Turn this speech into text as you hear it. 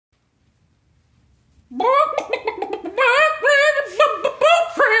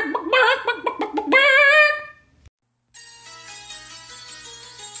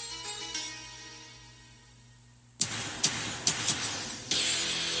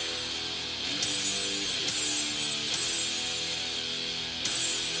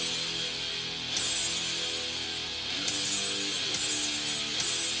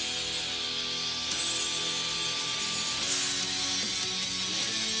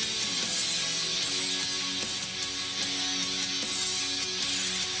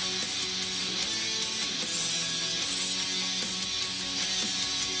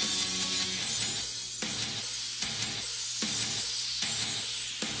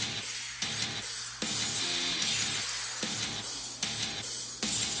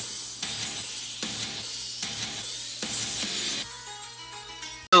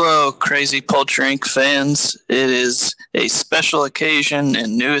Crazy Poultry Inc. fans? It is a special occasion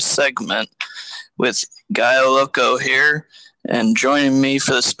and newest segment with Guy Loco here, and joining me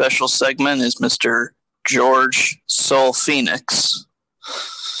for the special segment is Mr. George Soul Phoenix.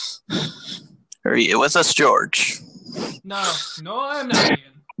 Are you with us, George? No, I'm not,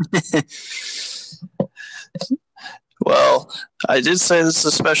 Ian. Well, I did say this is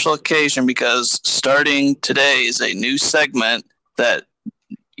a special occasion because starting today is a new segment that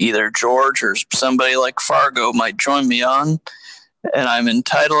either George or somebody like Fargo might join me on, and I'm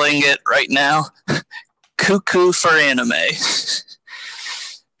entitling it right now Cuckoo for Anime.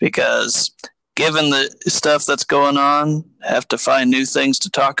 Because given the stuff that's going on, I have to find new things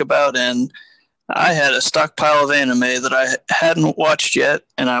to talk about, and I had a stockpile of anime that I hadn't watched yet,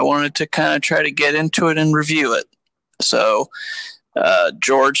 and I wanted to kind of try to get into it and review it. So,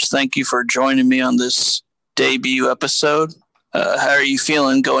 George, thank you for joining me on this debut episode. How are you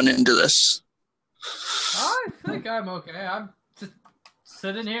feeling going into this? I think I'm okay. I'm just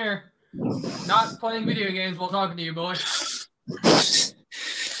sitting here, not playing video games while talking to you, boy.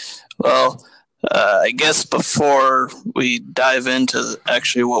 Well, I guess before we dive into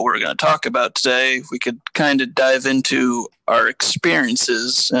actually what we're going to talk about today, we could kind of dive into our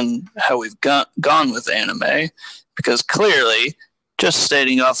experiences and how we've gone with anime. Because clearly, just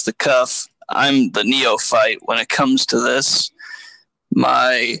stating off the cuff, I'm the neophyte when it comes to this.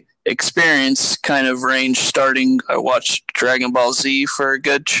 My experience kind of ranged starting, I watched Dragon Ball Z for a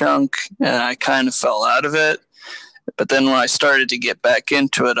good chunk, and I kind of fell out of it. But then when I started to get back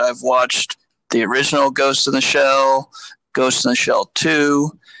into it, I've watched the original Ghost in the Shell, Ghost in the Shell 2,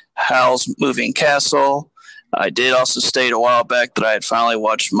 Howl's Moving Castle. I did also state a while back that I had finally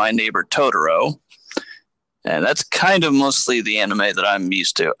watched My Neighbor Totoro. And that's kind of mostly the anime that I'm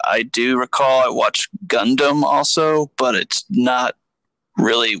used to. I do recall I watched Gundam also, but it's not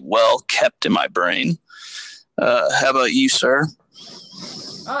really well kept in my brain. How about you, sir?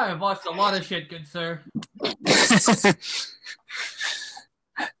 I've watched a lot of shit, good sir.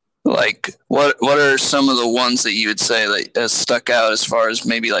 Like, what are some of the ones that you would say that has stuck out as far as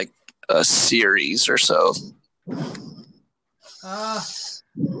maybe like a series or so? I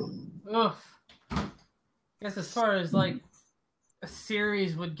guess as far as like a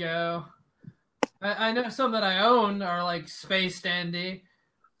series would go, I know some that I own are like Space Dandy.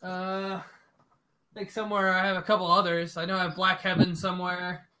 I think somewhere I have a couple others. I know I have Black Heaven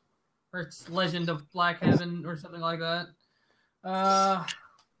somewhere, or it's Legend of Black Heaven or something like that.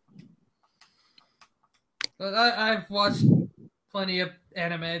 But I've watched plenty of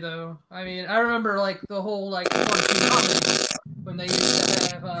anime though. I mean, I remember like the whole like when they used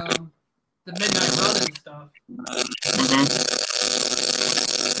to have the Midnight Run and stuff.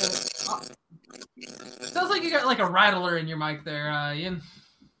 Sounds like you got like a rattler in your mic there, Ian.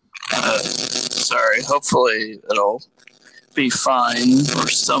 Sorry. Hopefully it'll be fine, or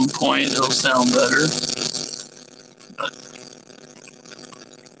some point it'll sound better. It's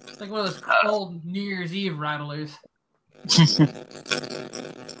like one of those old New Year's Eve rattlers. But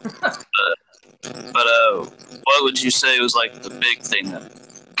what would you say was like the big thing that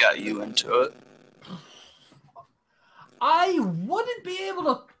got you into it? I wouldn't be able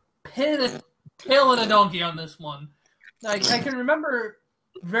to pin a tail in a donkey on this one. Like, I can remember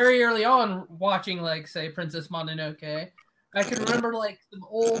very early on watching, like, say, Princess Mononoke. I can remember, like, some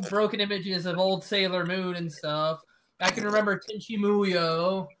old broken images of old Sailor Moon and stuff. I can remember Tenchi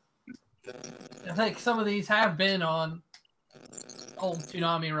Muyo. I think some of these have been on old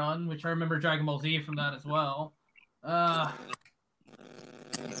Toonami Run, which I remember Dragon Ball Z from that as well.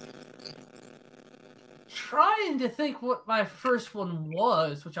 Trying to think what my first one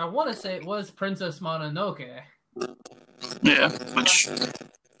was, which I want to say it was Princess Mononoke. Yeah, which,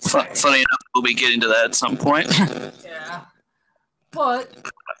 funny enough, we'll be getting to that at some point. Yeah. But,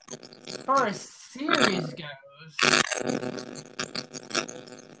 as far as series goes,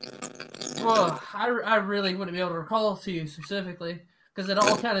 well, I really wouldn't be able to recall to you specifically, because it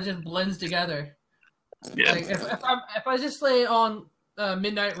all kind of just blends together. Yeah. Like, if I just lay on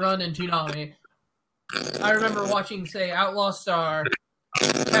Midnight Run and Toonami, I remember watching, say, Outlaw Star,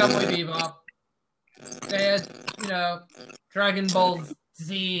 Cowboy Bebop. They had, Dragon Ball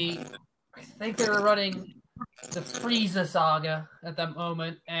Z. I think they were running the Frieza saga at that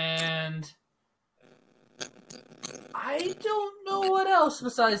moment, and I don't know what else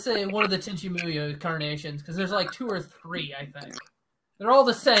besides, say, one of the Tenchi Muyo incarnations, because there's like 2 or 3, I think. They're all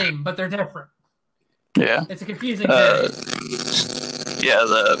the same, but they're different. Yeah. It's a confusing series. Yeah,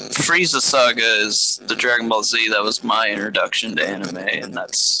 the Frieza saga is the Dragon Ball Z. That was my introduction to anime, and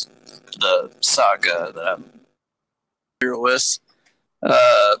that's the saga that I'm familiar with.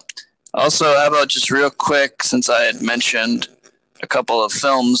 Also, how about just real quick, since I had mentioned a couple of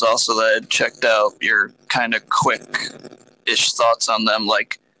films also that I had checked out, your kind of quick-ish thoughts on them,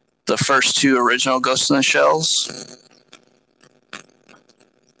 like the first two original Ghost in the Shells?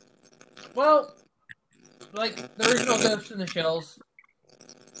 Well, like the original Ghost in the Shells,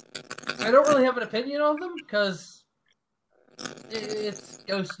 I don't really have an opinion on them because it's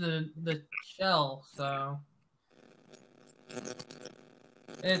Ghost in the Shell, so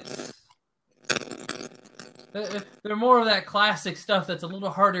it's they're more of that classic stuff that's a little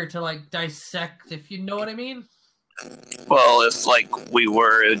harder to like dissect, if you know what I mean. Well, if like we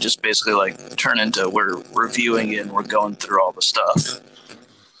were, it would just basically like turn into we're reviewing it and we're going through all the stuff.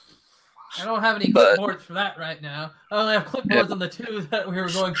 I don't have any But clipboards for that right now. I only have clipboards on the two that we were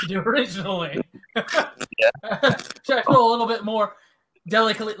going to do originally. yeah, So I feel a little bit more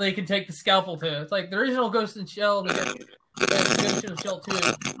delicately can take the scalpel to. It's like the original Ghost in the Shell, the Ghost in the Shell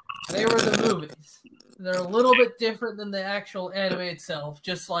 2, they were the movies. They're a little bit different than the actual anime itself,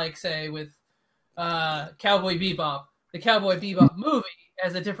 just like, say, with Cowboy Bebop. The Cowboy Bebop movie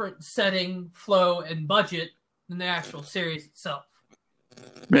has a different setting, flow, and budget than the actual series itself.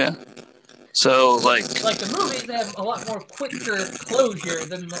 yeah. So like the movies have a lot more quicker closure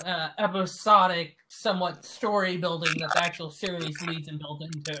than the episodic, somewhat story building that the actual series leads and builds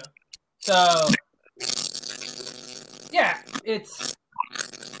into. So, yeah, it's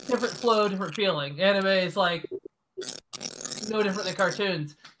different flow, different feeling. Anime is like no different than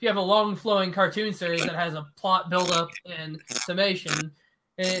cartoons. If you have a long flowing cartoon series that has a plot build-up and summation,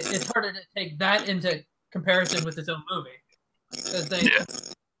 it's harder to take that into comparison with its own movie because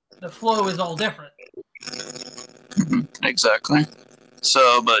the flow is all different. Exactly.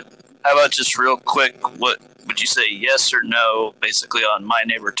 So, but how about just real quick, what would you say yes or no, basically, on My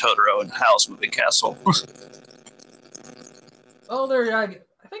Neighbor Totoro and Howl's Moving Castle? Oh, I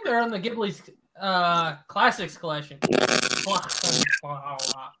think they're on the Ghibli's Classics collection.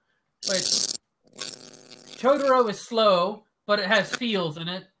 Which Totoro is slow, but it has feels in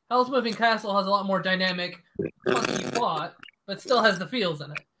it. Howl's Moving Castle has a lot more dynamic, funky plot, but still has the feels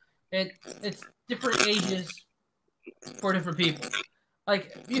in it. It's different ages for different people.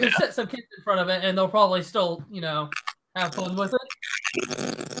 Like, you can set some kids in front of it, and they'll probably still, have fun with it.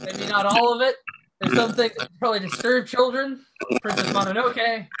 Maybe not all of it. There's some things that probably disturb children. Princess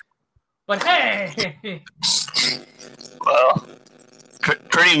Mononoke. But hey! Well,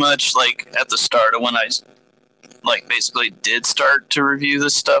 pretty much, like, at the start of when I, like, basically did start to review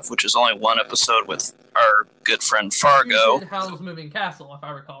this stuff, which is only one episode with our good friend Fargo. You did Howl's Moving Castle, if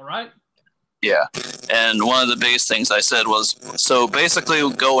I recall, right? Yeah. And one of the biggest things I said was, so basically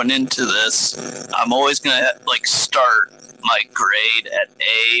going into this, I'm always going to, like, start my grade at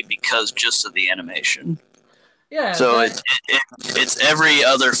A because just of the animation. Yeah. So it's every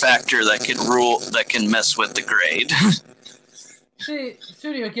other factor that can mess with the grade. See,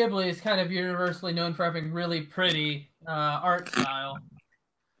 Studio Ghibli is kind of universally known for having really pretty art style.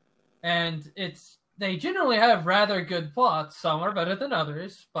 And they generally have rather good plots. Some are better than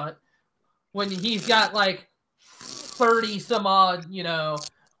others, but when he's got like 30 some odd,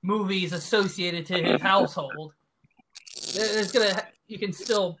 movies associated to his household, you can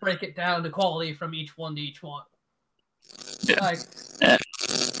still break it down to quality from each one to each one. Yeah.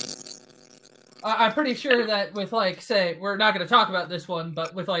 I'm pretty sure that with, like, say, we're not going to talk about this one,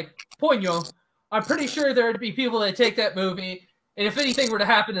 but with, like, Ponyo, I'm pretty sure there would be people that take that movie, and if anything were to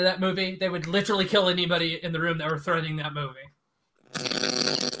happen to that movie, they would literally kill anybody in the room that were threatening that movie.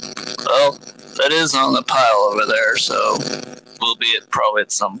 Well, that is on the pile over there, so we'll be at probably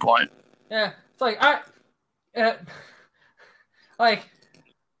at some point. Yeah, it's like,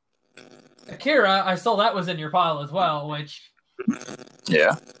 Akira, I saw that was in your pile as well, which...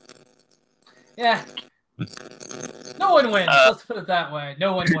 Yeah. Yeah. No one wins, let's put it that way.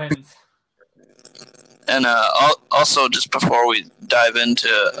 No one wins. And also, just before we dive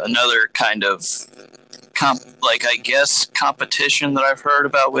into another kind of, competition that I've heard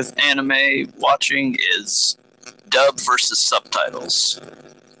about with anime watching is dub versus subtitles.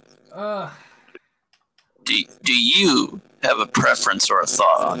 Do you have a preference or a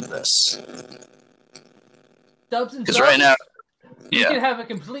thought on this? Dubs and subs? Because right now, you can have a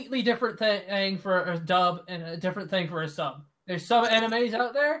completely different thing for a dub and a different thing for a sub. There's some animes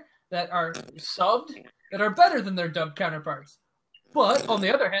out there that are subbed that are better than their dubbed counterparts. But, on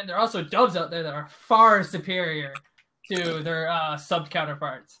the other hand, there are also dubs out there that are far superior to their subbed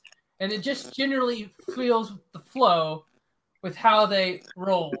counterparts. And it just generally feels the flow with how they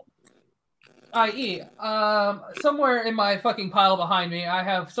roll. I.e., somewhere in my fucking pile behind me, I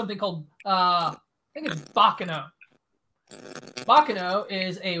have something called, I think it's Baccano. Baccano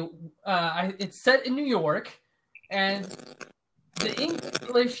is it's set in New York, and the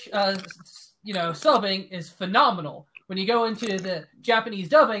English, subbing is phenomenal. When you go into the Japanese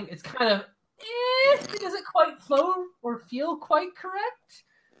dubbing, it's kind of, it doesn't quite flow or feel quite correct.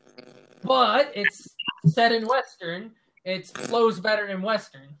 But it's set in Western. It flows better in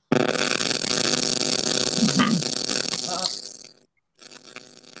Western.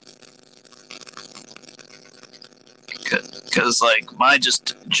 Because, like, my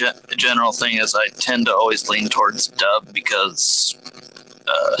just general thing is I tend to always lean towards dub because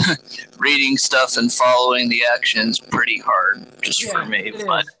reading stuff and following the action is pretty hard just for me.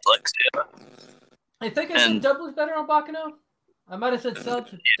 My dyslexia. I think I said dubbed was better on Baccano. I might have said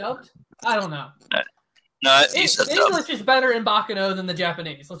dubbed. I don't know. No, you said English is better in Baccano than the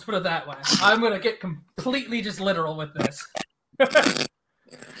Japanese. Let's put it that way. I'm going to get completely just literal with this.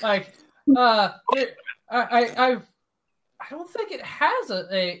 Like, I don't think it has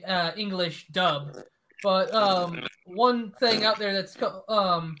a English dub, but one thing out there that's called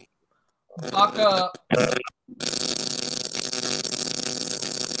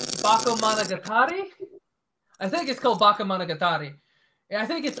Bakemonogatari. I think it's called Bakemonogatari. I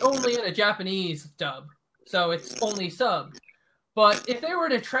think it's only in a Japanese dub, so it's only subbed. But if they were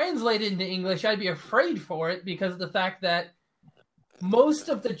to translate it into English, I'd be afraid for it because of the fact that most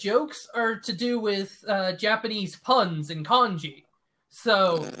of the jokes are to do with Japanese puns and kanji.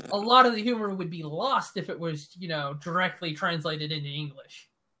 So a lot of the humor would be lost if it was, directly translated into English.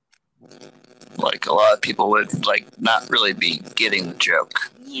 Like, a lot of people would, like, not really be getting the joke.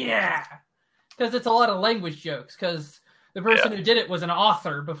 Yeah. Because it's a lot of language jokes. Because the person who did it was an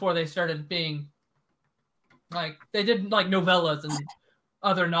author before they started being, like, they did, like, novellas and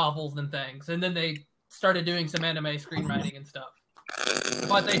other novels and things. And then they started doing some anime screenwriting and stuff.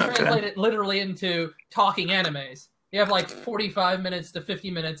 But they translate it literally into talking animes. You have like 45 minutes to 50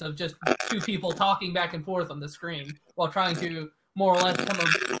 minutes of just two people talking back and forth on the screen while trying to more or less come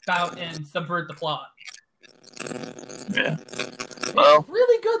about and subvert the plot. Yeah. Well, it's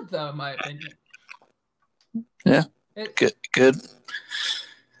really good, though, in my opinion. Yeah. Good.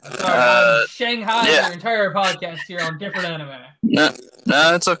 Sorry, I'm Shanghai your entire podcast here on different anime. No,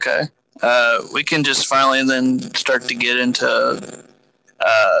 it's okay. We can just finally then start to get into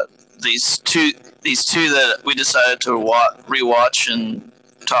these two that we decided to rewatch and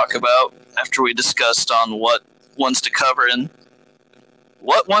talk about after we discussed on what ones to cover and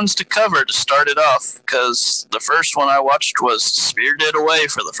what ones to cover to start it off, because the first one I watched was Spirited Away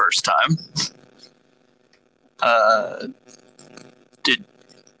for the first time.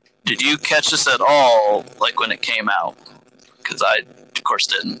 Did you catch this at all, like, when it came out? Because I, of course,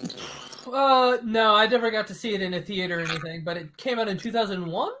 didn't. No, I never got to see it in a theater or anything, but it came out in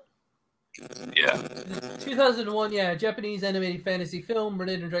 2001? Yeah. 2001, yeah, Japanese animated fantasy film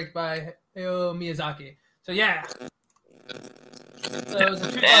written and directed by Hayao Miyazaki. So, yeah. So it was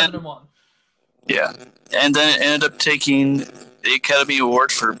in 2001. Yeah. And then it ended up taking the Academy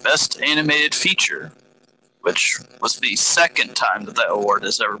Award for Best Animated Feature, which was the second time that award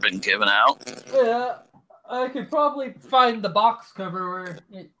has ever been given out. Yeah, I could probably find the box cover where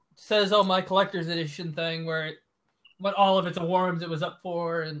it says, my collector's edition thing, where what all of its awards it was up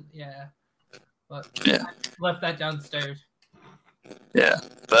for, and yeah. But I left that downstairs. Yeah,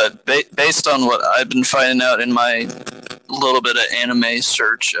 but based on what I've been finding out in my little bit of anime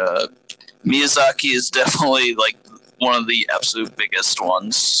search, Miyazaki is definitely, like, one of the absolute biggest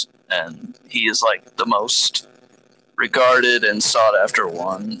ones, and he is, like, the most regarded and sought after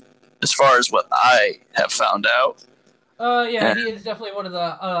one, as far as what I have found out. Yeah, he is definitely one of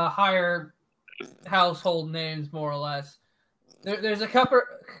the higher household names, more or less. There's a cupper?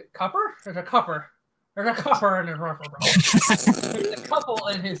 There's a cupper. There's a cupper in his reference. There's a couple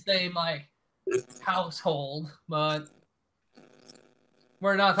in his same, like, household, but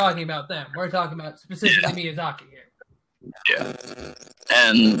we're not talking about them. We're talking about specifically Miyazaki here. Yeah.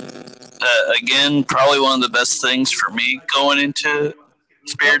 And, again, probably one of the best things for me going into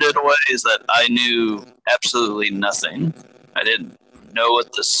Spirited Away is that I knew absolutely nothing. I didn't know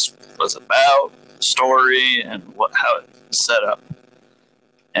what this was about, story, and how it was set up.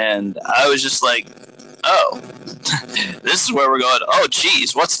 And I was just like, oh, this is where we're going. Oh,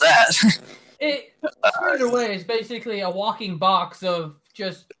 geez, what's that? Spirited Away is basically a walking box of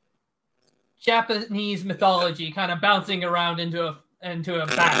just Japanese mythology kind of bouncing around into a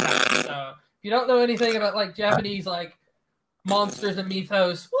backhouse. So if you don't know anything about, like, Japanese, like, monsters and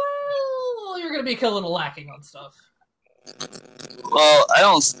mythos, well, you're going to be a little lacking on stuff. Well, I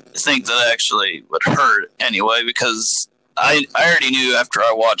don't think that actually would hurt anyway, because I already knew after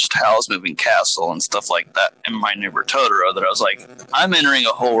I watched Howl's Moving Castle and stuff like that and My Neighbor Totoro that I was like, I'm entering a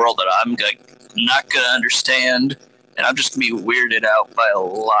whole world that I'm not going to understand, and I'm just going to be weirded out by a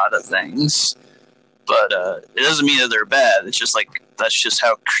lot of things. But it doesn't mean that they're bad. It's just like, that's just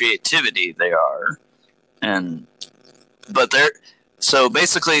how creativity they are. So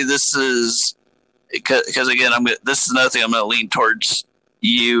basically this is, because again, this is another thing I'm going to lean towards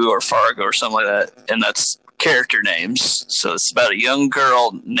you or Fargo or something like that, and that's character names. So it's about a young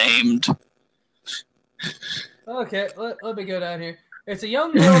girl named... Okay, let me go down here. It's a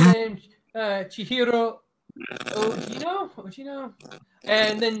young girl named Chihiro Ogino?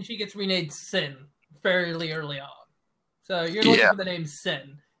 And then she gets renamed Sin fairly early on. So you're looking for the name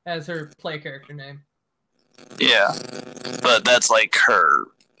Sin as her play character name. Yeah, but that's like her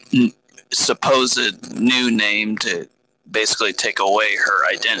supposed new name to basically take away her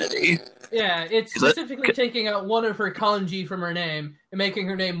identity. Yeah, it's specifically taking out one of her kanji from her name and making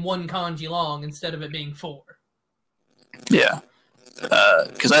her name one kanji long instead of it being 4. Yeah,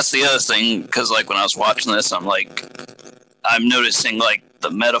 because that's the other thing, because like when I was watching this, I'm noticing like the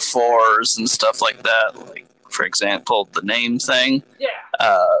metaphors and stuff like that, like for example, the name thing. Yeah.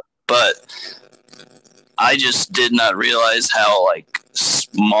 But I just did not realize how like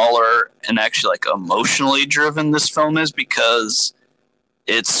smaller and actually like emotionally driven this film is, because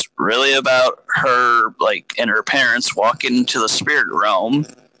it's really about her like and her parents walking into the spirit realm,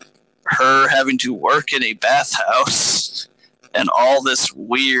 her having to work in a bathhouse, and all this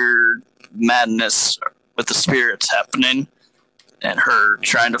weird madness with the spirits happening, and her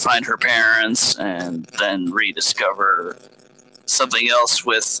trying to find her parents and then rediscover something else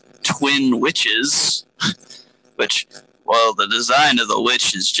with twin witches, which, well, the design of the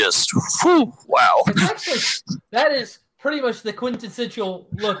witch is just, whew, wow. It's actually, that is pretty much the quintessential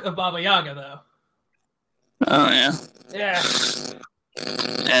look of Baba Yaga, though. Oh, yeah. Yeah.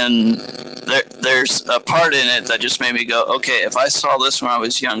 And there's a part in it that just made me go, okay, if I saw this when I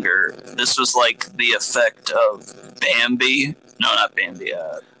was younger, this was like the effect of Bambi. No, not Bambi,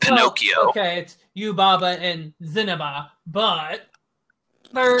 Pinocchio. Well, okay, it's Yubaba and Zinaba, but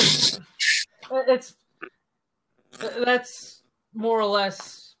that's more or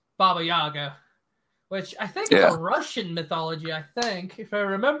less Baba Yaga, which I think is a Russian mythology, I think. If I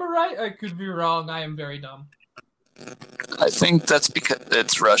remember right, I could be wrong. I am very dumb. I think that's because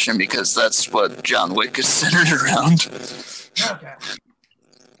it's Russian, because that's what John Wick is centered around. Okay.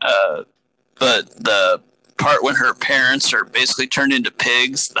 But the part when her parents are basically turned into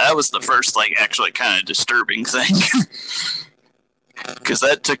pigs, that was the first, like, actually kind of disturbing thing. Because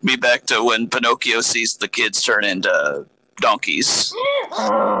that took me back to when Pinocchio sees the kids turn into donkeys.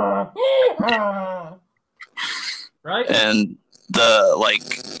 Right? And the,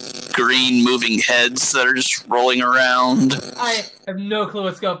 like, green moving heads that are just rolling around. I have no clue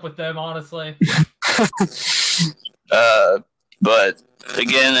what's up with them, honestly. But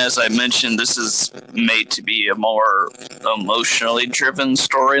again, as I mentioned, this is made to be a more emotionally driven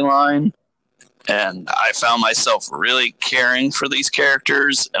storyline, and I found myself really caring for these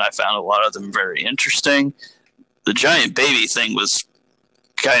characters, and I found a lot of them very interesting. The giant baby thing was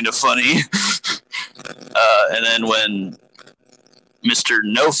kind of funny. And then when Mr.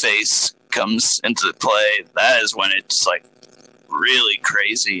 No Face comes into play, that is when it's like really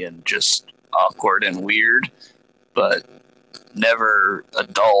crazy and just awkward and weird, but never a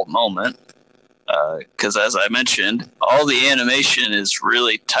dull moment. Because as I mentioned, all the animation is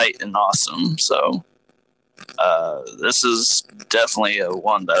really tight and awesome. So this is definitely a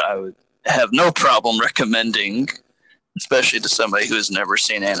one that I would have no problem recommending, especially to somebody who has never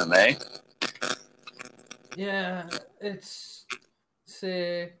seen anime. Yeah, it's...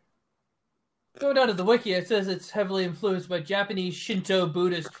 Going down to the wiki, it says it's heavily influenced by Japanese Shinto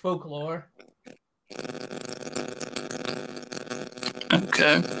Buddhist folklore.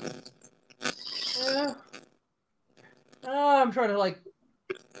 Okay. Yeah. I'm trying to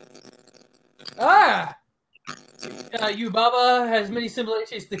Yubaba has many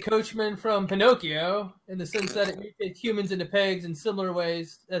similarities to the coachman from Pinocchio in the sense that it mutates humans into pigs in similar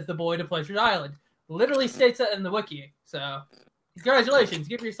ways as the boy to Pleasure Island. Literally states that in the wiki, so congratulations.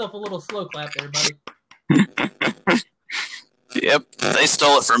 Give yourself a little slow clap there, buddy. Yep, they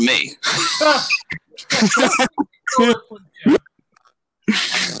stole it from me.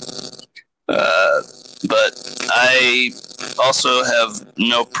 But I also have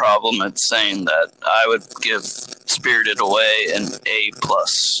no problem at saying that I would give Spirited Away an A+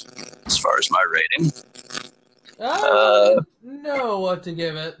 as far as my rating. I don't know what to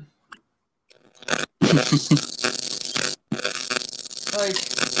give it.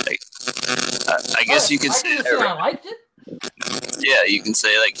 I guess you could say I liked it. Yeah, you can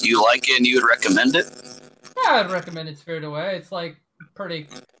say like you like it and you would recommend it. Yeah, I'd recommend it Spirited Away. It's like pretty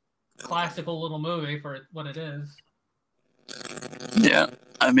classical little movie for what it is. Yeah,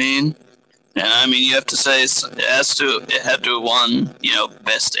 I mean, you have to say it had to have won,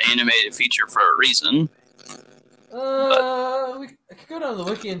 best animated feature for a reason. We could go down to the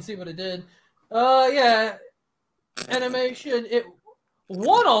wiki and see what it did. Yeah, animation. It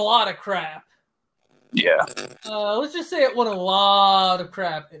won a lot of crap. Yeah. Let's just say it won a lot of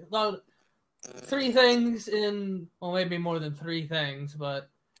crap. Three things maybe more than three things, but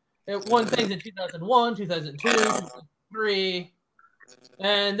it won things in 2001, 2002, 2003,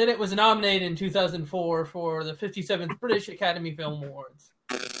 and then it was nominated in 2004 for the 57th British Academy Film Awards.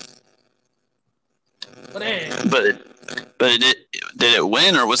 But hey. But did it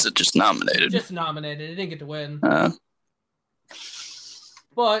win, or was it just nominated? Just nominated. It didn't get to win.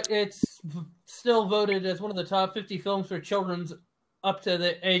 But it's still voted as one of the top 50 films for children up to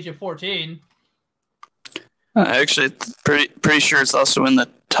the age of 14. Actually, pretty sure it's also in the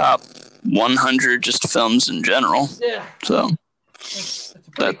top 100 just films in general. Yeah. So it's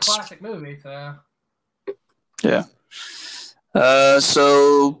a pretty classic movie. So. Yeah.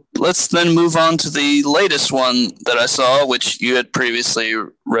 So let's then move on to the latest one that I saw, which you had previously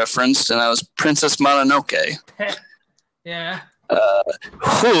referenced, and that was Princess Mononoke. Yeah.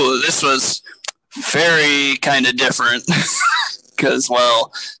 This was very kind of different because,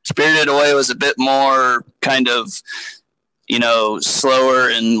 Spirited Away was a bit more kind of, slower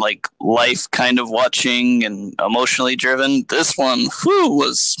and like life kind of watching and emotionally driven. This one,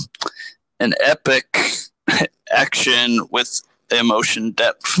 was an epic action with emotion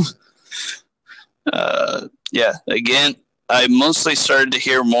depth. Again, I mostly started to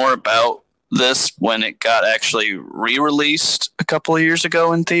hear more about this when it got actually re-released a couple of years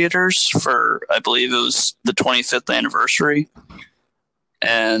ago in theaters for, I believe it was the 25th anniversary.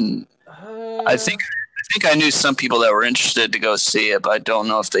 And I think I knew some people that were interested to go see it, but I don't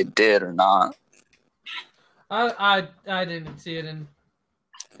know if they did or not. I didn't see it in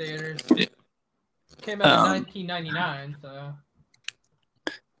theaters. It came out in 1999, so.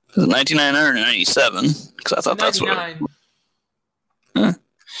 Was it 1999 or 97? Because I thought 99. That's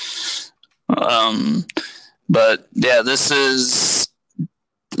what. But yeah, this is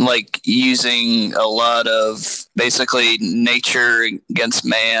like using a lot of basically nature against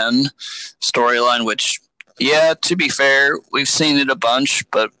man storyline, which, to be fair, we've seen it a bunch,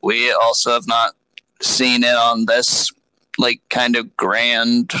 but we also have not seen it on this like kind of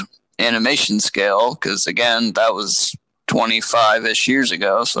grand animation scale, because again, that was 25-ish years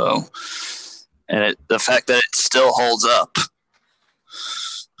ago. So, and the fact that it still holds up.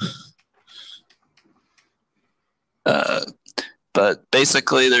 But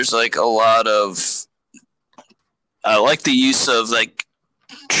basically, there's like a lot of. I like the use of like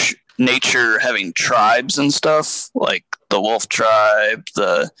nature having tribes and stuff, like the wolf tribe,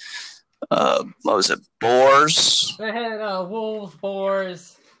 the what was it, boars? They had wolves,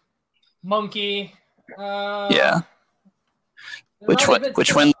 boars, monkey. Yeah. Which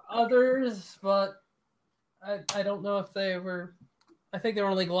one? Others, but I don't know if they were. I think they were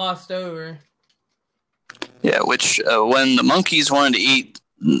only glossed over. Yeah, which when the monkeys wanted to eat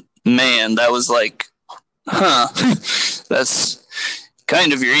man, that was like, that's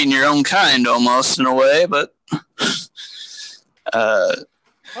kind of, you're eating your own kind almost in a way, but.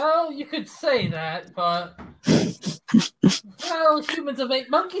 Well, you could say that, but humans have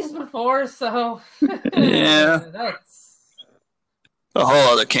ate monkeys before, so yeah, that's a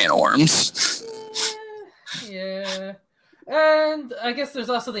whole other can of worms. Yeah. And I guess there's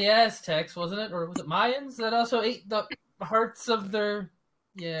also the Aztecs, wasn't it? Or was it Mayans that also ate the hearts of their...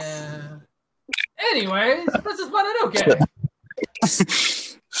 Yeah. Anyways, Princess Mononoke.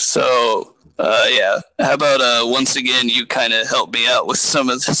 So, how about once again you kind of help me out with some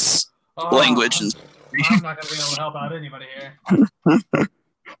of this language? I'm not going to be able to help out anybody here.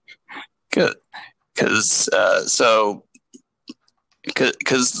 Good.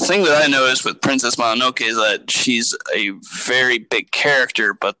 Because the thing that I noticed with Princess Mononoke is that she's a very big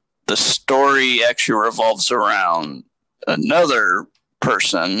character, but the story actually revolves around another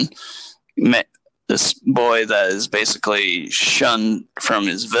person, this boy that is basically shunned from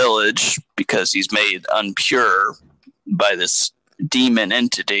his village because he's made impure by this demon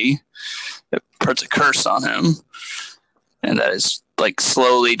entity that puts a curse on him, and that is like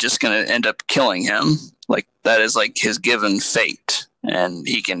slowly just going to end up killing him. Like that is like his given fate. And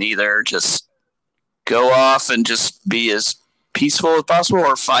he can either just go off and just be as peaceful as possible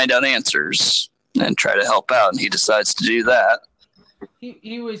or find out answers and try to help out. And he decides to do that.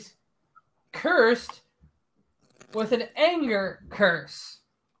 He was cursed with an anger curse.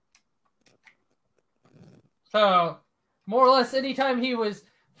 So, more or less, anytime he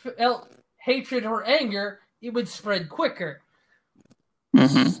felt hatred or anger, it would spread quicker.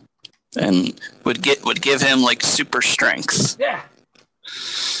 Mm-hmm. And would give him like super strength. Yeah.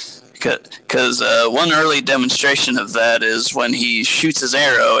 Because one early demonstration of that is when he shoots his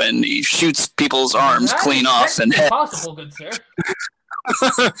arrow and he shoots people's arms clean off and head. Possible, good sir.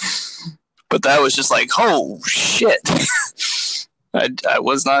 But that was just like, oh shit! I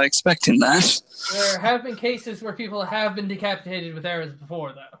was not expecting that. There have been cases where people have been decapitated with arrows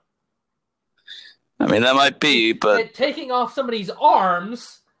before, though. I mean, that might be, but taking off somebody's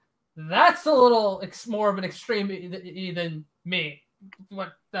arms, that's a little more of an extreme than me.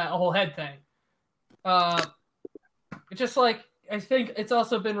 What that whole head thing. It's just like, I think it's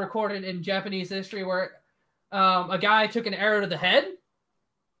also been recorded in Japanese history where a guy took an arrow to the head,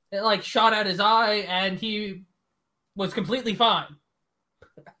 it like shot out his eye, and he was completely fine.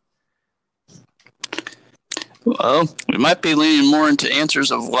 Well, we might be leaning more into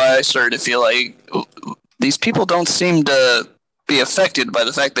answers of why I started to feel like these people don't seem to be affected by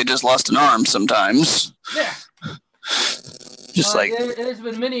the fact they just lost an arm sometimes. Yeah. Just like there's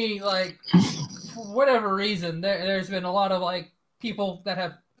been many, like, for whatever reason, there's been a lot of like people that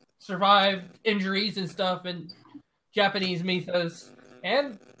have survived injuries and stuff in Japanese mythos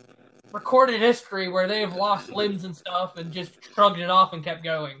and recorded history where they have lost limbs and stuff and just shrugged it off and kept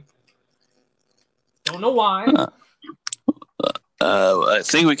going. Don't know why. I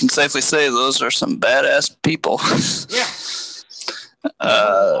think we can safely say those are some badass people. Yeah.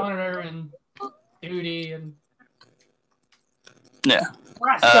 Honor and duty and yeah.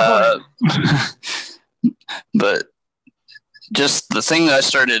 But just the thing that I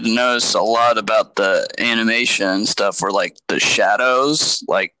started to notice a lot about the animation and stuff were like the shadows,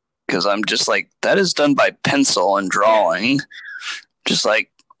 like, because I'm just like, that is done by pencil and drawing. Just like,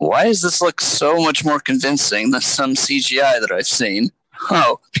 why does this look so much more convincing than some CGI that I've seen?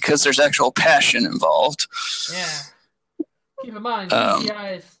 Oh, because there's actual passion involved. Yeah. Keep in mind,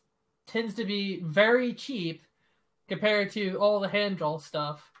 CGI tends to be very cheap compared to all the hand-drawn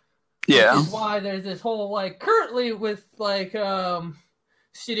stuff. Yeah. Which is why there's this whole, like, currently with, like,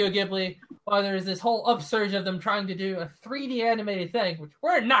 Studio Ghibli, why there's this whole upsurge of them trying to do a 3D animated thing, which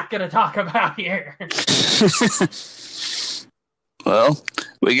we're not going to talk about here. Well,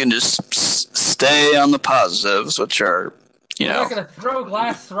 we can just stay on the positives, which are, We're not going to throw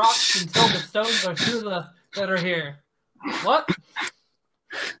glass rocks until the stones are through that are here. What?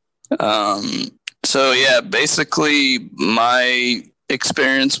 So yeah, basically my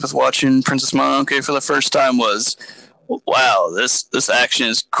experience with watching Princess Mononoke for the first time was, wow, this action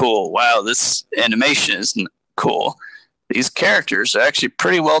is cool. Wow, this animation is cool. These characters are actually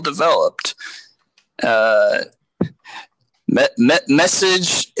pretty well developed.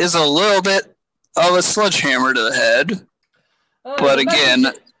 Message is a little bit of a sledgehammer to the head, but again,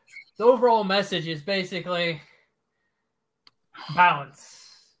 the overall message is basically balance.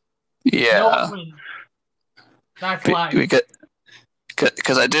 Yeah, no, that's life.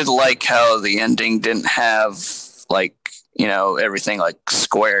 Because I did like how the ending didn't have like, everything like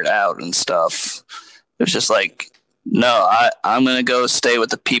squared out and stuff. It was just like, no, I'm gonna go stay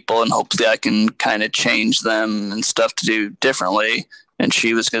with the people and hopefully I can kind of change them and stuff to do differently. And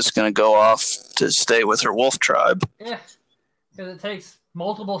she was just gonna go off to stay with her wolf tribe. Yeah, because it takes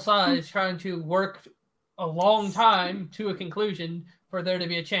multiple sides trying to work a long time to a conclusion for there to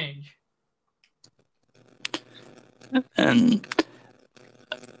be a change. And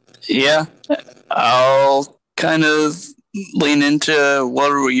yeah, I'll kind of lean into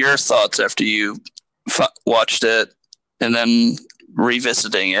what were your thoughts after you watched it and then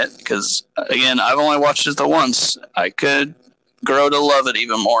revisiting it, because again, I've only watched it the once. I could grow to love it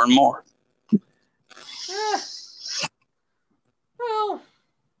even more and more. Well,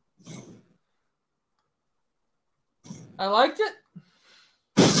 I liked it.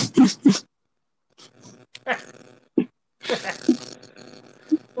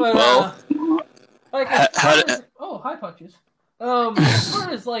 But, like, hi, Punches. As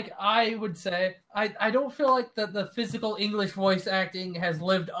far as, like, I would say, I don't feel like the physical English voice acting has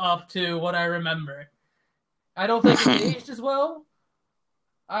lived up to what I remember. I don't think it aged as well.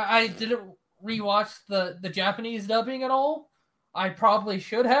 I didn't rewatch the Japanese dubbing at all. I probably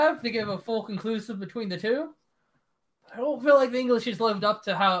should have to give a full conclusive between the two. I don't feel like the English has lived up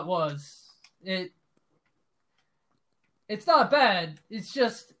to how it was. It's not bad. It's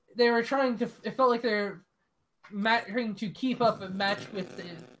just they were trying to. It felt like they're trying to keep up and match with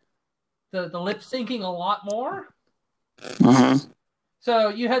the lip syncing a lot more. Mm-hmm. So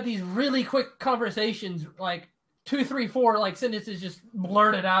you had these really quick conversations, like 2, 3, 4 like sentences just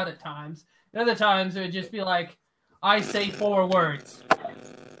blurted out at times. And other times it would just be like, I say 4 words.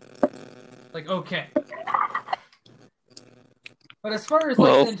 Like, okay. But as far as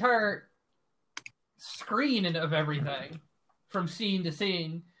like the entire screen and of everything, from scene to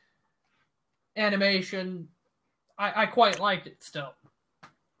scene, animation, I quite liked it still.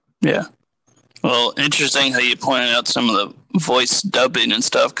 Yeah. Well, interesting how you pointed out some of the voice dubbing and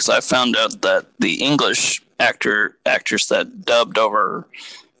stuff, because I found out that the English actress that dubbed over,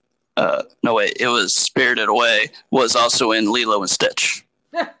 no wait, it was Spirited Away, was also in Lilo and Stitch.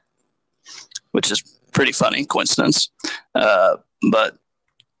 Yeah. Which is pretty funny coincidence. But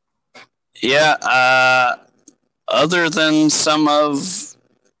yeah, other than some of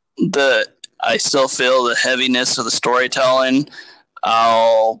I still feel the heaviness of the storytelling,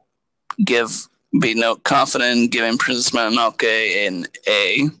 I'll be confident in giving Princess Mononoke an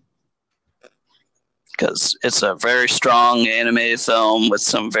A, because it's a very strong animated film with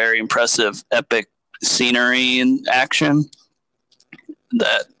some very impressive epic scenery and action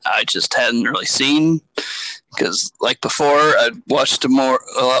that I just hadn't really seen, because like before I'd watched a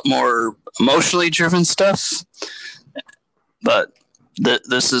lot more emotionally driven stuff, but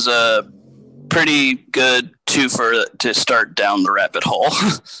this is a pretty good twofer to start down the rabbit hole.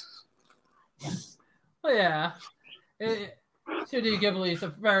 Well, yeah, Studio Ghibli is a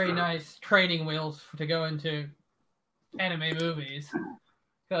very nice training wheels to go into anime movies,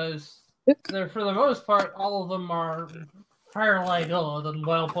 because they're, for the most part, all of them are fairly good and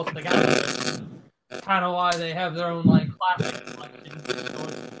well put together. Kind of why they have their own like classic collection.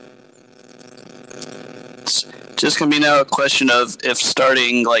 It's just gonna be now a question of, if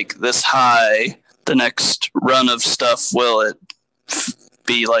starting like this high, the next run of stuff, will it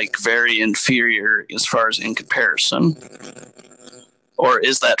be like very inferior as far as in comparison, or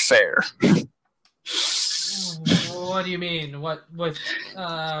is that fair? What do you mean? What with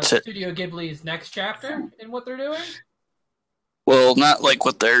Studio Ghibli's next chapter and what they're doing? Well, not like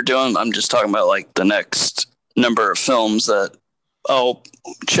what they're doing. I'm just talking about like the next number of films that I'll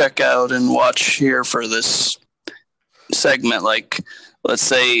check out and watch here for this segment. Like, let's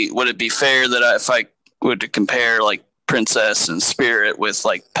say, would it be fair that if I were to compare like Princess and Spirit with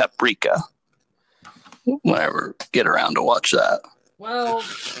like Paprika, whenever I get around to watch that? Well,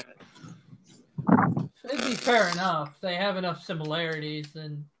 it'd be fair enough. They have enough similarities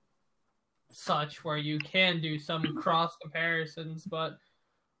and such where you can do some cross comparisons, but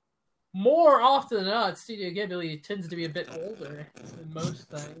more often than not, Studio Ghibli tends to be a bit older than most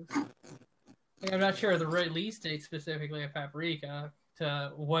things. Like, I'm not sure of the release date specifically of Paprika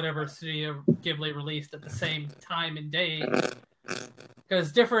to whatever Studio Ghibli released at the same time and date,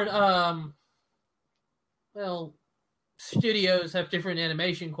 because different studios have different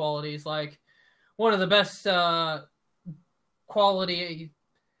animation qualities. Like, one of the best quality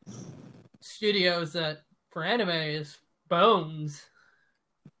studios that for anime is Bones.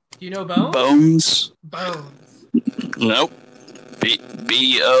 Do you know Bones? Bones. Nope.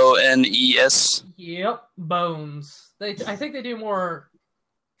 Bones. Yep, Bones. I think they do more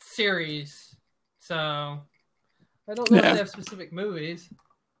series, so I don't know if they have specific movies.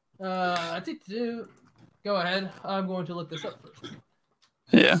 I think they do. Go ahead. I'm going to look this up first.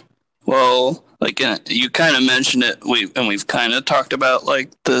 Yeah. Well, like you kind of mentioned it, we've kind of talked about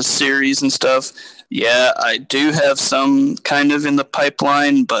like the series and stuff. Yeah, I do have some kind of in the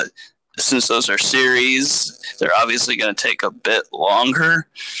pipeline, but since those are series, they're obviously going to take a bit longer.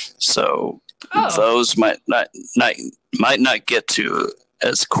 So those might not get to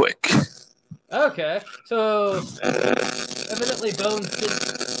as quick. Okay, so evidently Bones did.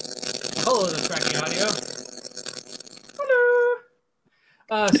 Hello, the tracking audio.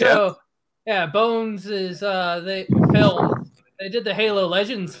 Hello. Bones is they did the Halo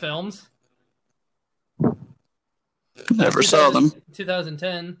Legends films. Never saw them.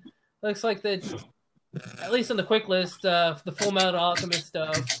 2010. Looks like they, at least on the quick list, the Full Metal Alchemist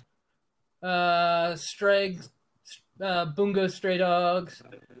stuff, Bungo Stray Dogs,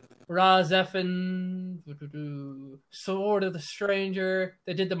 Ra Zephin, Sword of the Stranger.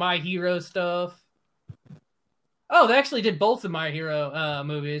 They did the My Hero stuff. Oh, they actually did both the My Hero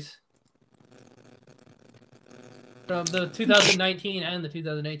movies. From the 2019 and the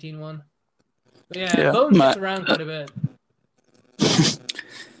 2018 one. But yeah, Bones gets around quite a bit.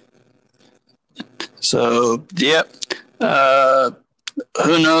 So, yep.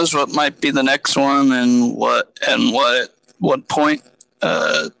 Who knows what might be the next one and what point.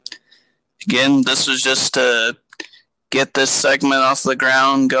 Again, this was just to get this segment off the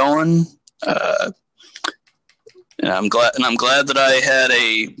ground going. And I'm glad that I had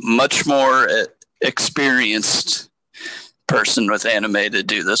a much more experienced person with anime to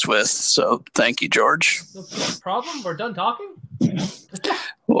do this with. So thank you, George. No problem. We're done talking.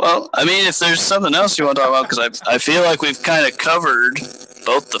 Well, I mean, if there's something else you want to talk about, because I feel like we've kind of covered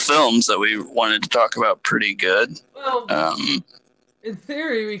both the films that we wanted to talk about pretty good. Well, in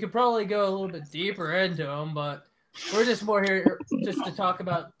theory, we could probably go a little bit deeper into them, but we're just more here just to talk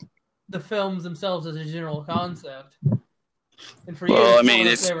about the films themselves as a general concept. And for you, I mean,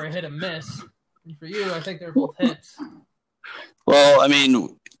 if they were a hit and miss, and for you, I think they're both hits. Well, I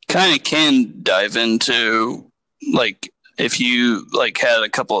mean, kind of can dive into like if you like had a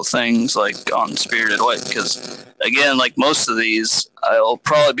couple of things like on Spirited Away, because again, like most of these, I'll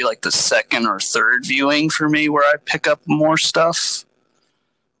probably be like the second or third viewing for me where I pick up more stuff,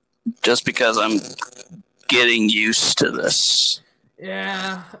 just because I'm getting used to this.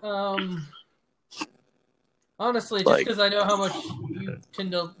 Yeah. Honestly, just because I know how much you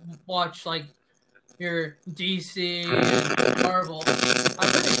tend to watch like your DC and Marvel,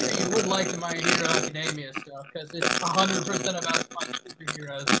 I'm pretty sure you would like the My Hero Academia stuff, because it's 100% about my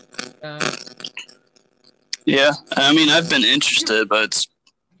superheroes. Yeah, I mean, I've been interested, but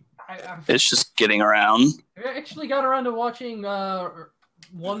it's just getting around. Have you actually got around to watching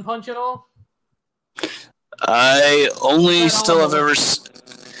One Punch at all? I only still have ever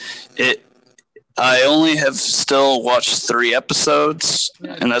it. I only have still watched 3 episodes,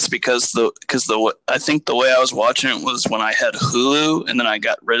 and that's because I think the way I was watching it was when I had Hulu, and then I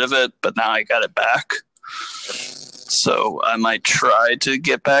got rid of it, but now I got it back. So I might try to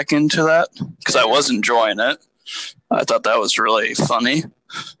get back into that, because I was enjoying it. I thought that was really funny.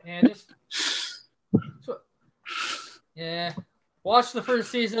 And watch the first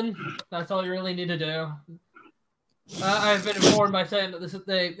season. That's all you really need to do. I've been informed by saying that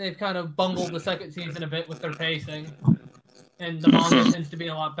they've kind of bungled the second season a bit with their pacing, and the manga tends to be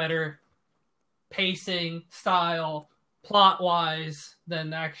a lot better pacing, style, plot-wise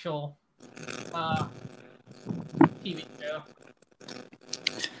than the actual TV show.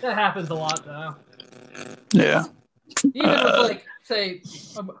 That happens a lot, though. Yeah. Even with, like, say,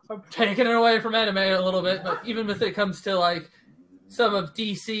 I'm taking it away from anime a little bit, but even if it comes to, like, some of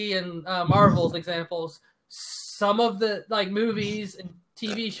DC and Marvel's examples, some of the like movies and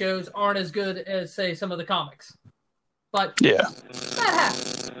TV shows aren't as good as, say, some of the comics. But yeah, that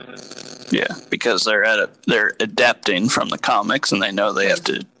happens. Yeah, because they're adapting from the comics, and they know they have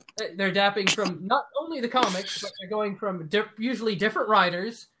to. They're adapting from not only the comics, but they're going from usually different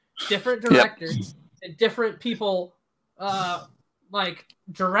writers, different directors, and different people, like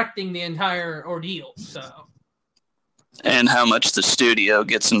directing the entire ordeal. So. And how much the studio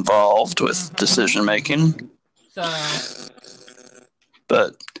gets involved with decision making. So,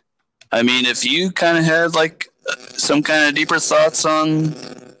 but I mean, if you kind of had like some kind of deeper thoughts on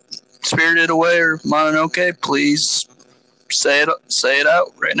Spirited Away or Mononoke, please say it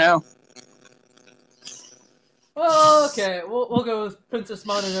out right now. Well, okay, we'll go with Princess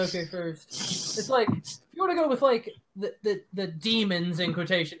Mononoke first. It's like if you want to go with like the demons in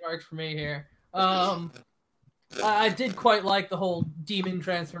quotation marks for me here. I did quite like the whole demon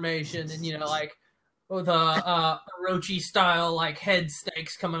transformation, and like with Orochi style like head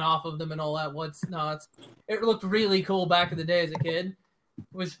stakes coming off of them and all that. What's nuts? It looked really cool back in the day as a kid. It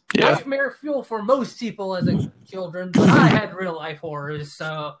was nightmare fuel for most people as a children, but I had real life horrors,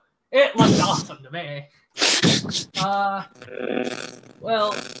 so it looked awesome to me.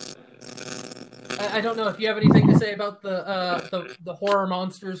 Well, I don't know if you have anything to say about the horror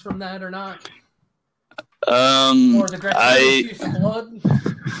monsters from that or not. Or the gratuitous use of blood.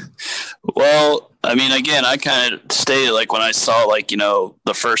 Well, I mean, again, I kind of stated like when I saw like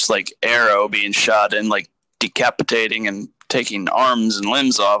the first like arrow being shot and like decapitating and taking arms and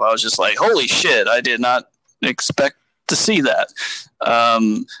limbs off, I was just like, holy shit! I did not expect to see that.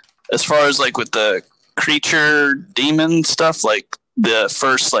 As far as like with the creature demon stuff, like the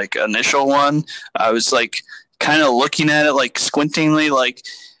first like initial one, I was like kind of looking at it like squintingly, like,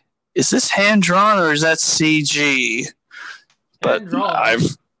 is this hand drawn or is that CG? But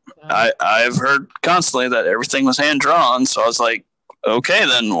I've heard constantly that everything was hand drawn, so I was like, okay,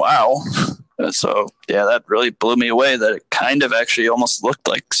 then wow. So yeah, that really blew me away that it kind of actually almost looked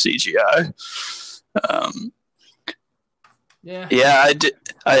like CGI. Yeah,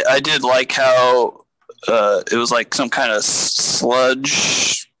 I did like how it was like some kind of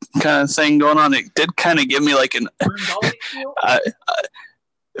sludge kind of thing going on. It did kind of give me like an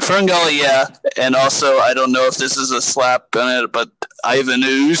Ferngully, yeah, and also I don't know if this is a slap on it, but Ivan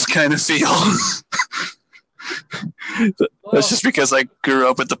Ooze kind of feel. Well, that's just because I grew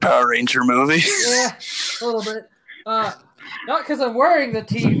up with the Power Ranger movie. Yeah, a little bit. Not because I'm wearing the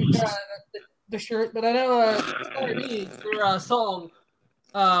the shirt, but I know Sky Beats, their song,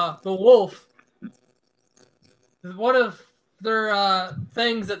 "The Wolf." One of their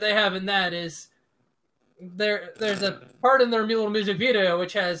things that they have in that is there's a part in their little music video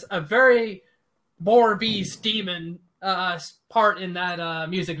which has a very Boar Beast demon part in that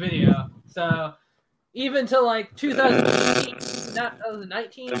music video. So even to like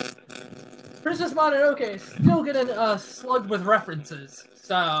 2019, Princess Mononoke is still getting slugged with references.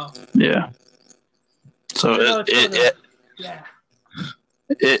 So yeah. So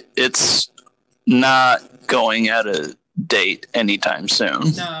it's not going out of date anytime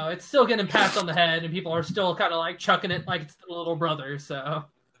soon. No, it's still getting pats on the head, and people are still kind of like chucking it like it's the little brother. So,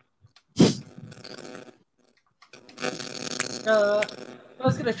 I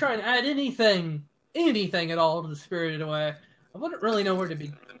was gonna try and add anything at all to the Spirited Away. I wouldn't really know where to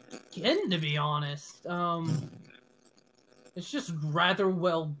begin, to be honest. It's just rather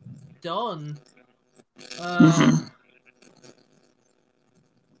well done.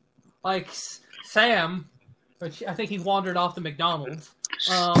 Like Sam, which I think he wandered off to McDonald's.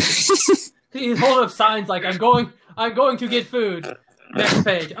 He's holding up signs like I'm going to get food. Next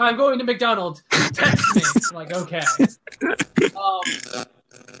page. I'm going to McDonald's. Text me. I'm like, okay.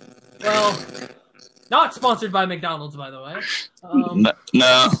 Well, not sponsored by McDonald's, by the way.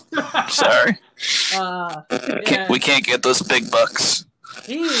 No. Sorry. Yeah. We can't get those big bucks.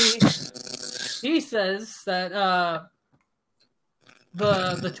 He says that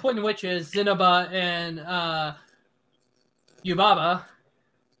the twin witches, Zinaba and Yubaba,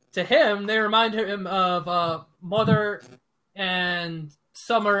 to him, they remind him of Mother and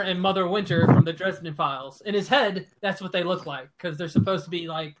Summer and Mother Winter from the Dresden Files. In his head, that's what they look like, because they're supposed to be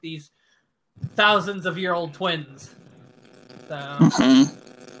like these thousands of year old twins. So, and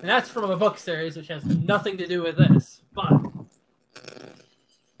that's from a book series, which has nothing to do with this, but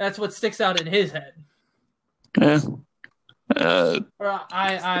that's what sticks out in his head. Yeah.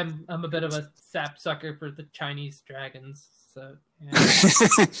 I'm a bit of a sap sucker for the Chinese dragons, so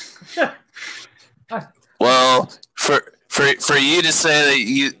yeah. Well, for you to say that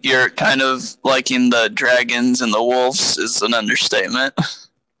you're kind of liking the dragons and the wolves is an understatement.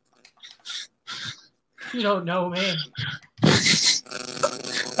 You don't know me.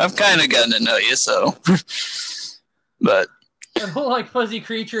 I've kind of gotten to know you, so. But I don't like fuzzy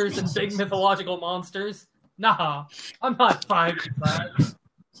creatures and big mythological monsters. Nah, I'm not fine with that.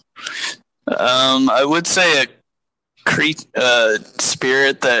 I would say a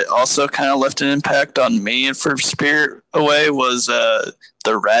spirit that also kind of left an impact on me and for Spirit Away was the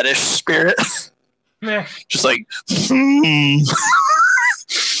radish spirit. Meh. Just like,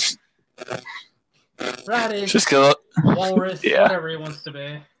 Radish, just go, walrus, yeah. Whatever he wants to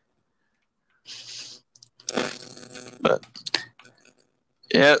be. But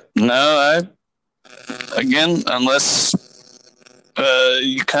yeah, no, again, unless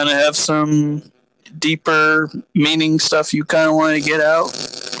you kind of have some deeper meaning stuff you kind of want to get out.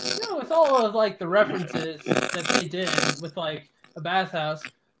 You know, with all of like the references that they did with like a bathhouse,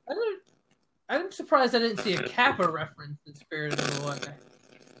 I'm surprised I didn't see a Kappa reference in Spirited Away.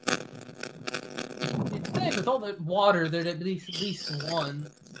 You'd think with all that water, there'd at least one.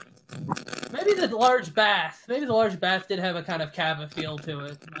 Maybe the large bath. Maybe the large bath did have a kind of Kappa feel to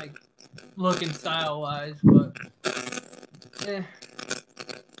it, like look and style wise, but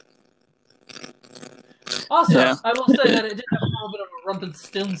Also, yeah. I will say that it did have a little bit of a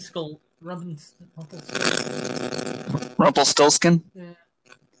Rumpelstiltskin? Yeah.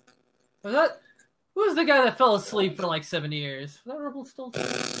 Was that? Who was the guy that fell asleep for like 7 years? Was that Rumpelstiltskin?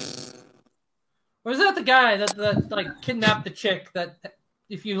 Or was that the guy that like kidnapped the chick that,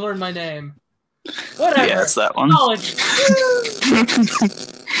 if you learn my name? Whatever. Yeah, it's that one. Knowledge.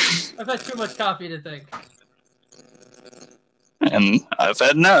 I've had too much coffee to think. And I've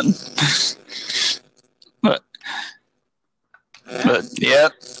had none. But yeah,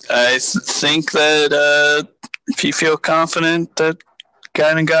 I think that if you feel confident that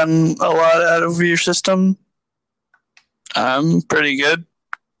kind of gotten a lot out of your system, I'm pretty good.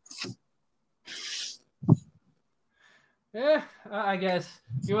 Yeah, I guess.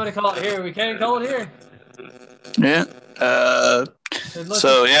 If you want to call it here, we can call it here. Yeah.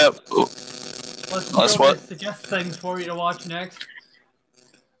 So, yeah. Let's suggest things for you to watch next.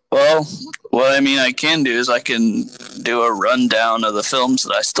 Well, what I can do is I can do a rundown of the films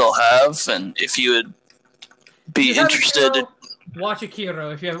that I still have, and if you would be interested... Watch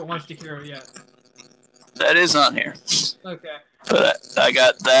Akira if you haven't watched Akira yet. That is on here. Okay. But I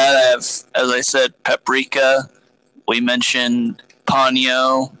got that. I have, as I said, Paprika. We mentioned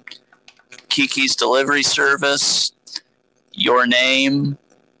Ponyo, Kiki's Delivery Service, Your Name,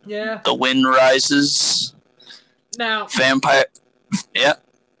 Yeah. The Wind Rises. Now, Vampire. Yeah.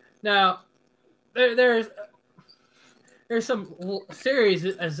 Now, there's some series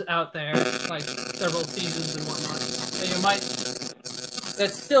out there, like several seasons and whatnot, that you might,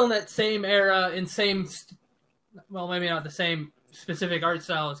 that's still in that same era, well, maybe not the same specific art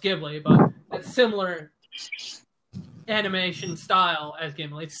style as Ghibli, but that's similar animation style as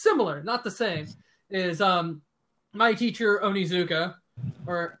Ghibli. It's similar, not the same. Is My Teacher Onizuka,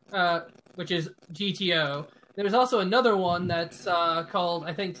 or which is GTO. There's also another one that's called,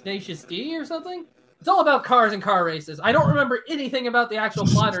 I think, Tenacious D or something. It's all about cars and car races. I don't remember anything about the actual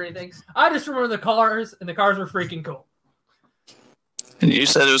plot or anything. I just remember the cars, and the cars were freaking cool. And you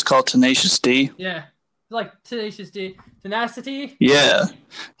said it was called Tenacious D? Yeah. Like Tenacious D. Tenacity? Yeah.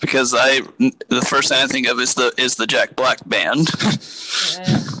 Because the first thing I think of is the Jack Black band.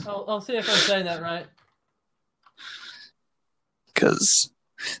 Yeah. I'll see if I'm saying that right. Because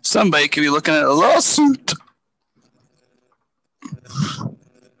somebody could be looking at a lawsuit.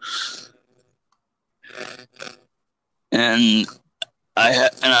 And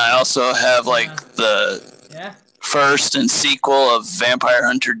I also have the first and sequel of Vampire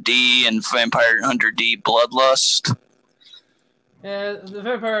Hunter D and Vampire Hunter D Bloodlust. Yeah, the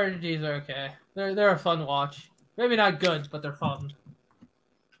Vampire Hunter Ds are okay. They're a fun watch. Maybe not good, but they're fun.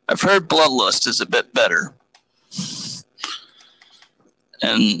 I've heard Bloodlust is a bit better.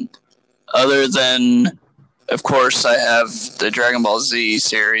 And other than, of course, I have the Dragon Ball Z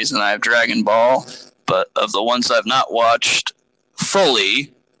series and I have Dragon Ball. But of the ones I've not watched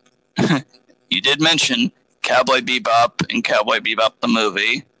fully, you did mention Cowboy Bebop and Cowboy Bebop the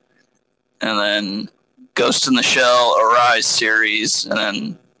movie, and then Ghost in the Shell, Arise series, and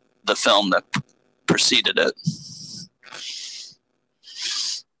then the film that preceded it.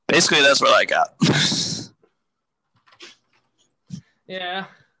 Basically, that's what I got. Yeah.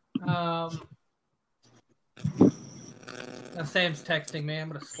 Now Sam's texting me. I'm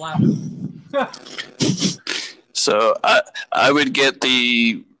going to slap him. So I would get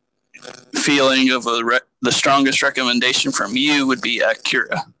the feeling of the strongest recommendation from you would be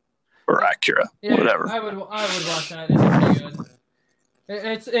Akira or Akira, whatever. I would watch that. It's pretty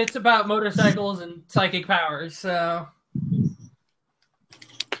good. It's about motorcycles and psychic powers. So.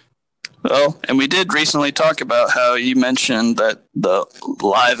 Well, and we did recently talk about how you mentioned that the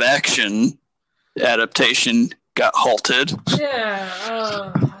live action adaptation got halted. Yeah,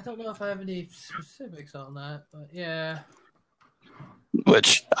 I don't know if I have any specifics on that, but yeah.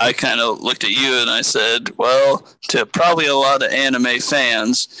 Which I kind of looked at you and I said, well, to probably a lot of anime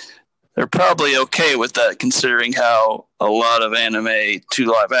fans, they're probably okay with that considering how a lot of anime to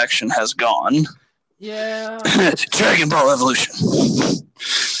live action has gone. Yeah. Dragon Ball Evolution.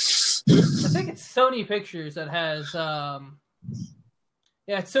 I think it's Sony Pictures that has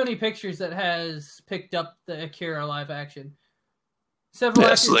it's Sony Pictures that has picked up the Akira live action. Several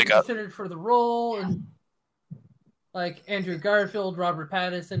actors were considered for the role, and like Andrew Garfield, Robert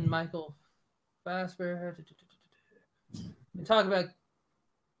Pattinson, Michael Fassbender. They talk about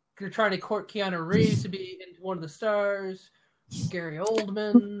they're trying to court Keanu Reeves to be one of the stars. Gary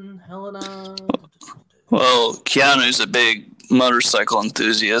Oldman, Helena. Well, Keanu's a big motorcycle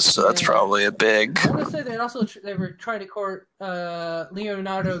enthusiast, so that's probably a big. I want to say they were trying to court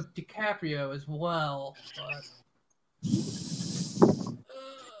Leonardo DiCaprio as well, but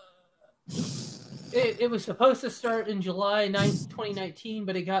it was supposed to start in July 9th, 2019,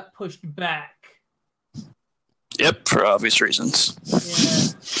 but it got pushed back. Yep, for obvious reasons.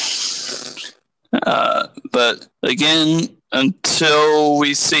 Yeah. But again, until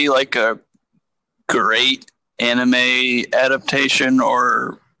we see like a great anime adaptation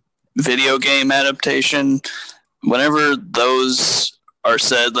or video game adaptation, whenever those are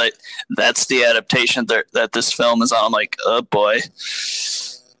said, like that's the adaptation that this film is on, I'm like, oh boy,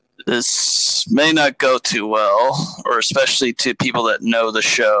 this may not go too well, or especially to people that know the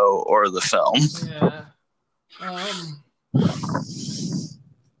show or the film. Yeah. I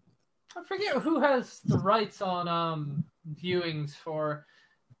forget who has the rights on viewings for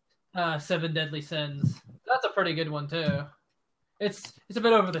Seven Deadly Sins. That's a pretty good one too. It's a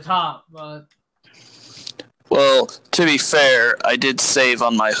bit over the top, but well, to be fair, I did save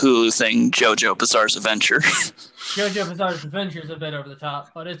on my Hulu thing JoJo Bizarre's Adventure. JoJo Bizarre's Adventure is a bit over the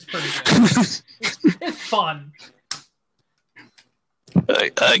top, but it's pretty good. it's fun.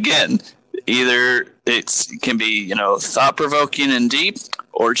 Again, either it can be, thought-provoking and deep,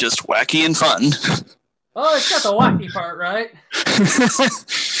 or just wacky and fun. Oh, it's got the wacky part, right?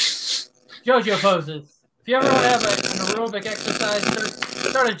 JoJo poses. If you ever want to have an aerobic exercise,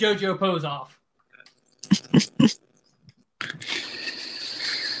 start a JoJo pose off.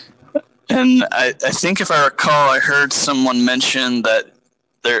 And I think if I recall, I heard someone mention that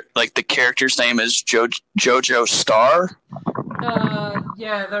the character's name is Jojo Star.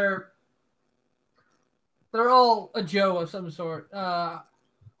 Yeah, they're all a Joe of some sort.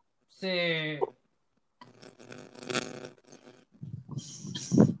 See.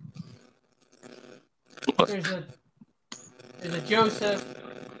 There's a Joseph,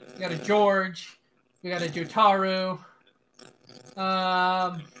 we got a George, we got a Jotaro.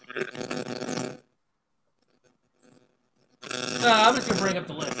 I'm just gonna bring up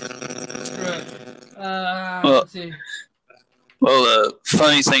the list. Screw it. Let's see. Well, the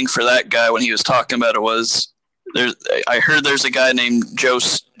funny thing for that guy when he was talking about it was I heard there's a guy named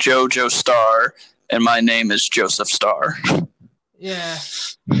Jojo Star, and my name is Joseph Star. Yeah.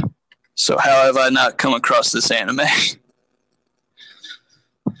 So how have I not come across this anime?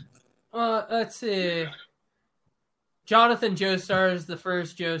 Let's see. Jonathan Joestar is the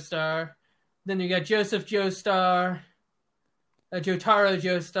first Joestar. Then you got Joseph Joestar, Jotaro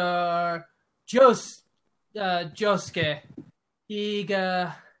Joestar, Josuke,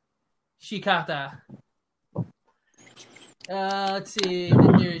 Higa Shikata. Let's see.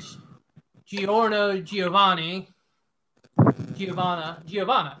 Then there's Giovanna.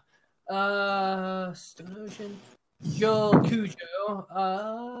 Stone Ocean. Joe Kujo.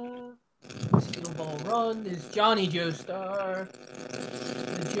 Steel Ball Run is Johnny Joestar.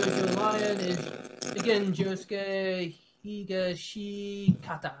 The Jojo Lion is again Josuke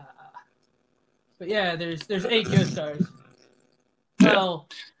Higashikata. But yeah, there's 8 Joestars. Well,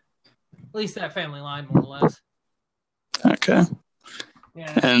 at least that family line, more or less. Okay.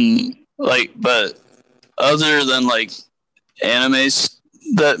 Yeah. And but other than animes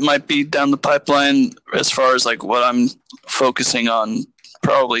that might be down the pipeline, as far as what I'm focusing on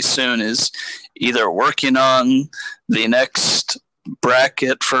probably soon is either working on the next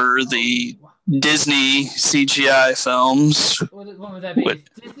bracket for the Disney CGI films. What would that be?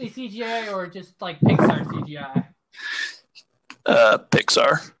 Disney CGI or just Pixar CGI?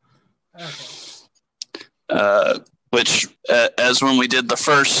 Pixar. Okay. Which, as when we did the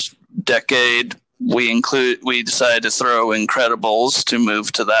first decade, we decided to throw Incredibles to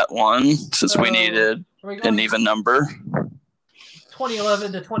move to that one since we needed an even number.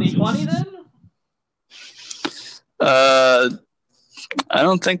 2011 to 2020 then? I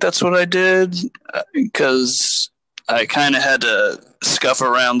don't think that's what I did because I kind of had to scuff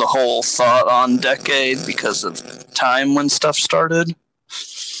around the whole thought on decade because of time when stuff started.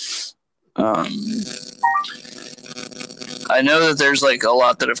 I know that there's a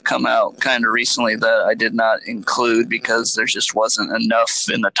lot that have come out kind of recently that I did not include because there just wasn't enough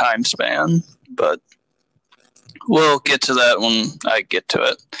in the time span, but we'll get to that when I get to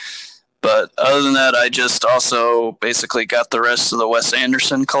it. But other than that, I just also basically got the rest of the Wes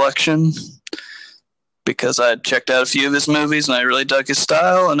Anderson collection because I had checked out a few of his movies and I really dug his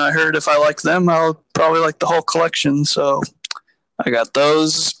style, and I heard if I like them, I'll probably like the whole collection. So I got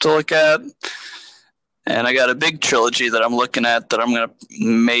those to look at. And I got a big trilogy that I'm looking at that I'm going to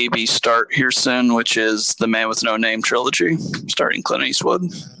maybe start here soon, which is the Man with No Name trilogy, starting Clint Eastwood.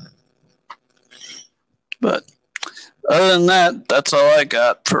 But other than that, that's all I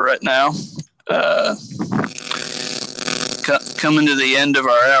got for right now. Coming to the end of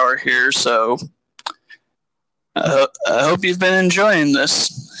our hour here, so I hope you've been enjoying this.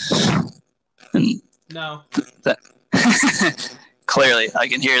 No. Clearly, I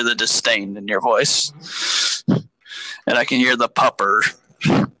can hear the disdain in your voice. And I can hear the pupper.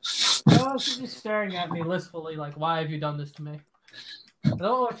 Oh, she's just staring at me listfully like, why have you done this to me? I don't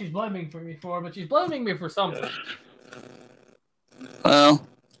know what she's blaming me for, but she's blaming me for something. Well,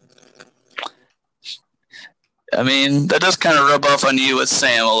 I mean, that does kind of rub off on you with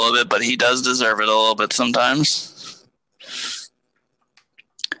Sam a little bit, but he does deserve it a little bit sometimes.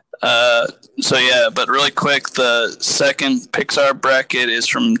 So yeah, but really quick, the second Pixar bracket is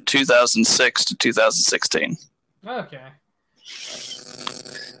from 2006 to 2016. Okay.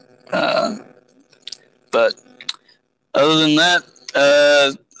 But other than that,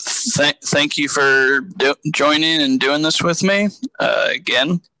 thank you for joining and doing this with me.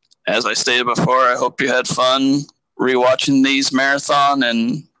 Again, as I stated before, I hope you had fun rewatching these marathon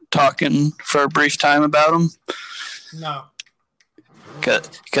and talking for a brief time about them. No.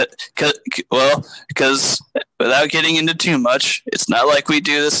 Because without getting into too much, it's not like we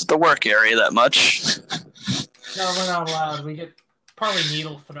do this at the work area that much. No, we're not allowed. We get probably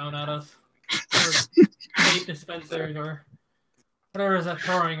needles thrown at us. Or tape dispensers or whatever is at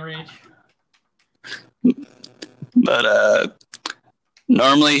throwing range. But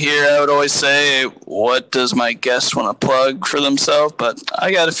Normally here I would always say, what does my guest want to plug for themselves? But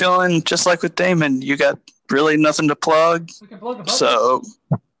I got a feeling, just like with Damon, you got really nothing to plug. We can plug the butches. So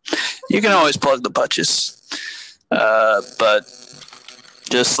you can always plug the butches. But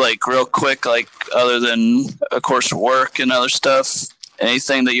just like real quick, like other than, of course, work and other stuff,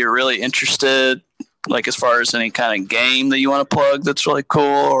 anything that you're really interested, like as far as any kind of game that you want to plug that's really cool,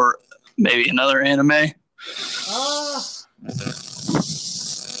 or maybe another anime?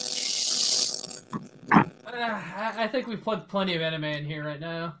 I think we've plugged plenty of anime in here right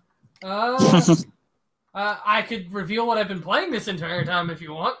now. I could reveal what I've been playing this entire time if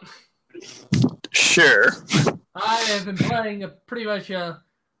you want. Sure. I have been playing pretty much a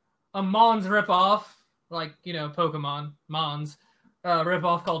Mons ripoff, like, you know, Pokemon, Mons,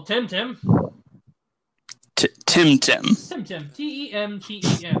 ripoff called Temtem. Temtem. Temtem.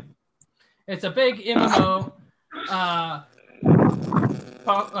 Temtem. It's a big MMO.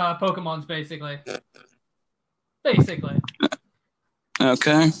 Pokemon's basically.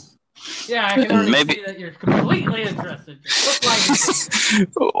 Okay. Yeah, I can already see that you're completely interested.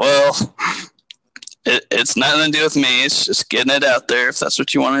 Well, it's nothing to do with me. It's just getting it out there if that's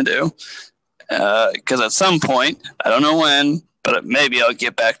what you want to do. Because at some point, I don't know when, but maybe I'll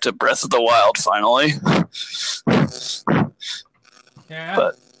get back to Breath of the Wild finally. Yeah.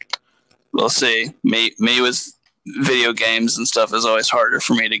 But we'll see. Me with video games and stuff is always harder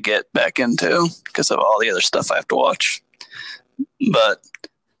for me to get back into because of all the other stuff I have to watch. But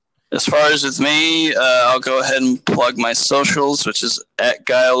as far as with me, I'll go ahead and plug my socials, which is at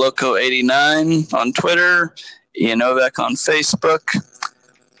GaiaLoco89 on Twitter, Ian Novak on Facebook.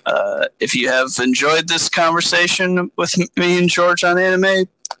 If you have enjoyed this conversation with me and George on anime,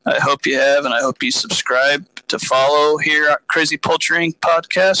 I hope you have, and I hope you subscribe to follow here at Crazy Poultry Inc.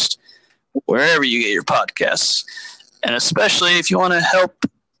 podcast, wherever you get your podcasts. And especially if you want to help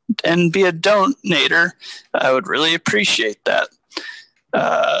and be a donator, I would really appreciate that.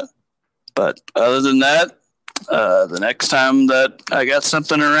 But other than that, the next time that I got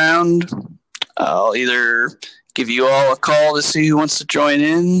something around, I'll either give you all a call to see who wants to join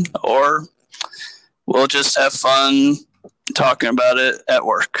in, or we'll just have fun talking about it at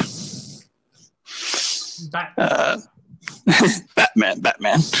work.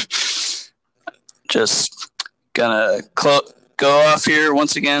 Batman. Just gonna go off here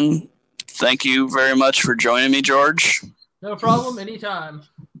once again. Thank you very much for joining me, George. No problem, anytime.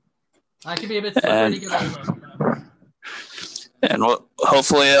 I can be a bit slippery to get over. And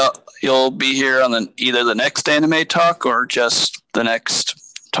hopefully you'll be here on either the next anime talk or just the next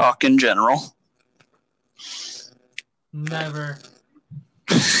talk in general. Never.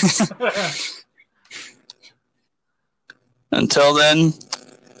 Until then,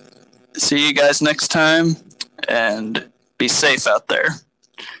 see you guys next time, and be safe out there.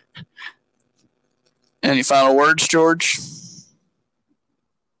 Any final words, George?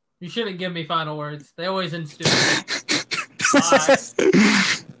 You shouldn't give me final words. They always end stupid. Bye.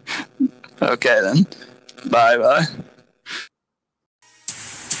 Okay, then. Bye-bye.